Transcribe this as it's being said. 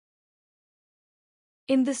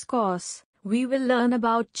In this course, we will learn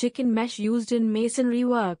about chicken mesh used in masonry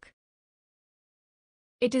work.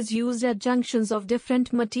 It is used at junctions of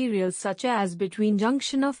different materials such as between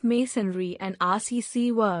junction of masonry and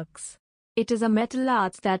RCC works. It is a metal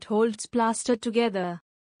arch that holds plaster together.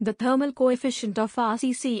 The thermal coefficient of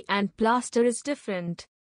RCC and plaster is different.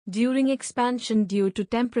 During expansion due to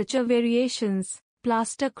temperature variations,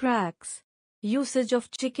 plaster cracks. Usage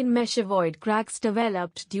of chicken mesh avoid cracks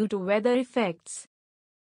developed due to weather effects.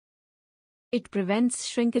 It prevents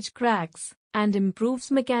shrinkage cracks and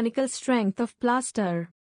improves mechanical strength of plaster.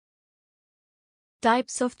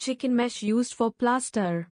 Types of chicken mesh used for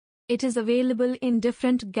plaster. It is available in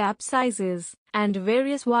different gap sizes and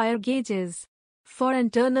various wire gauges. For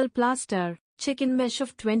internal plaster, chicken mesh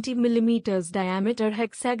of 20 mm diameter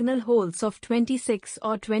hexagonal holes of 26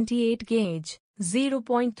 or 28 gauge,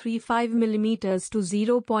 0.35 mm to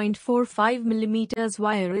 0.45 mm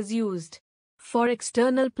wire is used. For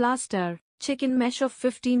external plaster, chicken mesh of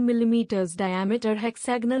 15 mm diameter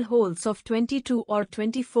hexagonal holes of 22 or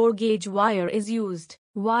 24 gauge wire is used.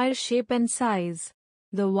 Wire shape and size.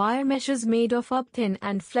 The wire mesh is made of up-thin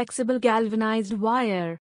and flexible galvanized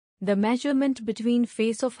wire. The measurement between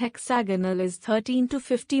face of hexagonal is 13 to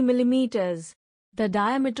 50 mm. The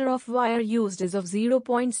diameter of wire used is of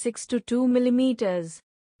 0.6 to 2 mm.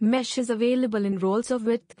 Mesh is available in rolls of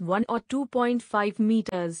width 1 or 2.5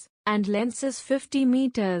 meters, and length is 50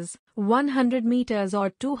 meters, 100 meters or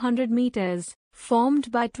 200 meters,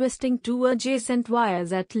 formed by twisting two adjacent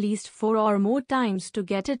wires at least 4 or more times to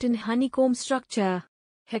get it in honeycomb structure.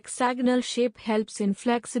 Hexagonal shape helps in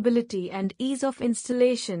flexibility and ease of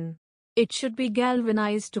installation. It should be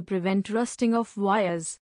galvanized to prevent rusting of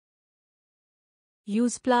wires.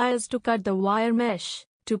 Use pliers to cut the wire mesh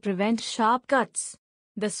to prevent sharp cuts.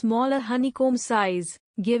 The smaller honeycomb size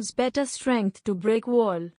gives better strength to brick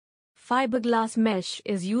wall. Fiberglass mesh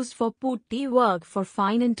is used for putty work for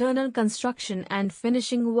fine internal construction and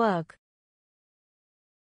finishing work.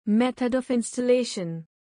 Method of installation.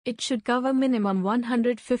 It should cover minimum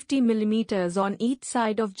 150 mm on each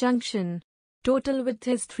side of junction. Total width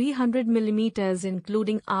is 300 mm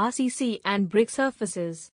including RCC and brick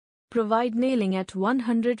surfaces. Provide nailing at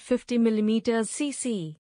 150 mm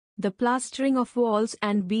cc. The plastering of walls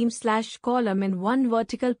and beam/column in one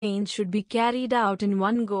vertical plane should be carried out in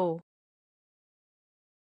one go.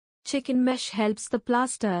 Chicken mesh helps the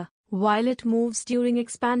plaster, while it moves during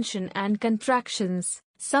expansion and contractions,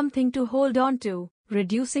 something to hold on to,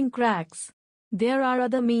 reducing cracks. There are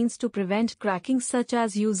other means to prevent cracking such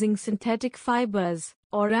as using synthetic fibers,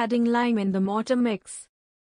 or adding lime in the mortar mix.